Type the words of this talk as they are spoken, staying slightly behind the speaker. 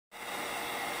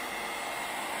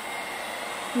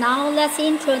Now let's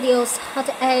introduce hot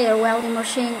air welding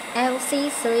machine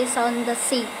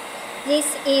LC3000C.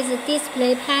 This is a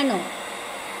display panel,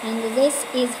 and this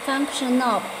is function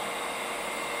knob.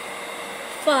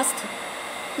 First,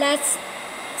 let's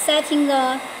setting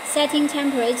the setting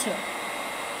temperature.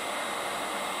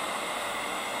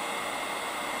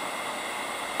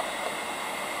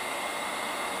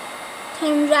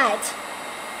 Turn right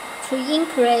to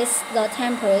increase the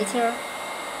temperature.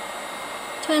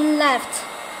 Turn left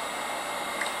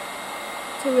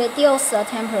to reduce the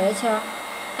temperature.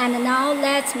 And now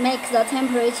let's make the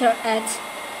temperature at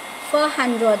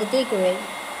 400 degrees.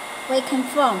 We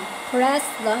confirm. Press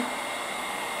the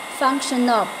function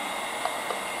knob.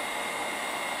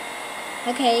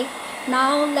 Okay,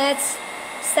 now let's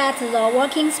set the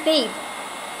working speed.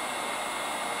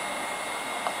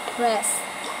 Press.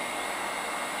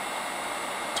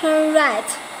 Turn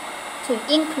right to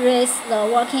increase the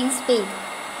working speed.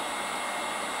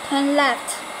 Turn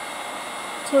left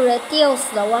to reduce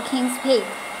the working speed.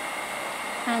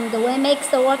 And we make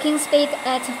the working speed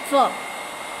at 4.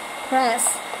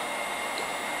 Press.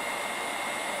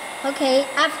 Okay,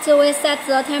 after we set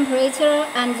the temperature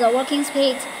and the working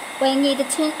speed, we need to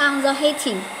turn on the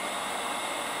heating.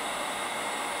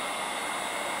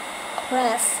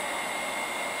 Press.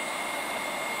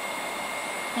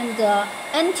 And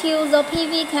until the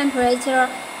PV temperature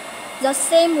the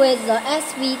same with the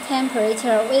SV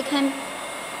temperature, we can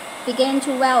begin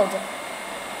to weld.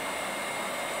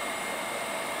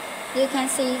 You can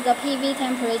see the PV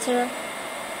temperature.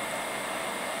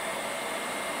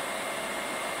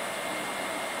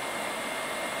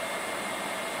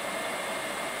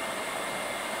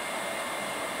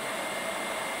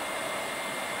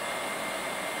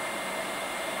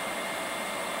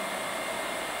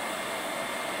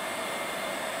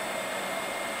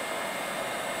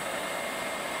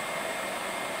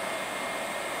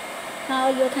 Now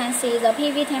you can see the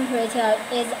PV temperature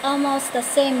is almost the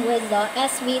same with the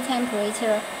SV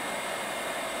temperature,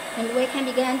 and we can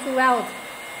begin to weld.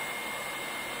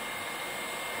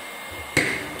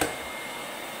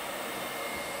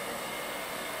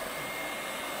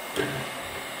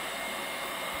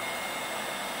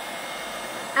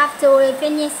 After we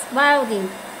finish welding,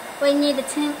 we need to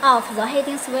turn off the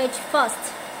heating switch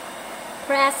first.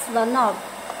 Press the knob.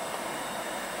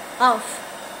 Off.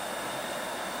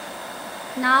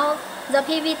 Now the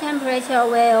PV temperature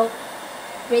will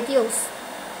reduce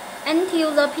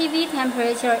until the PV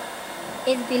temperature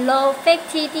is below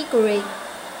 50 degrees.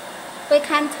 We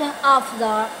can turn off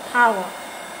the power.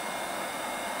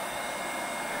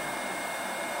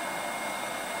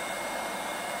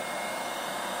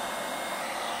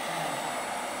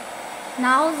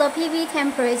 Now the PV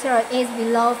temperature is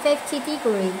below 50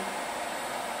 degrees.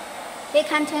 We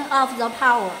can turn off the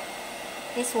power.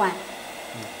 This one.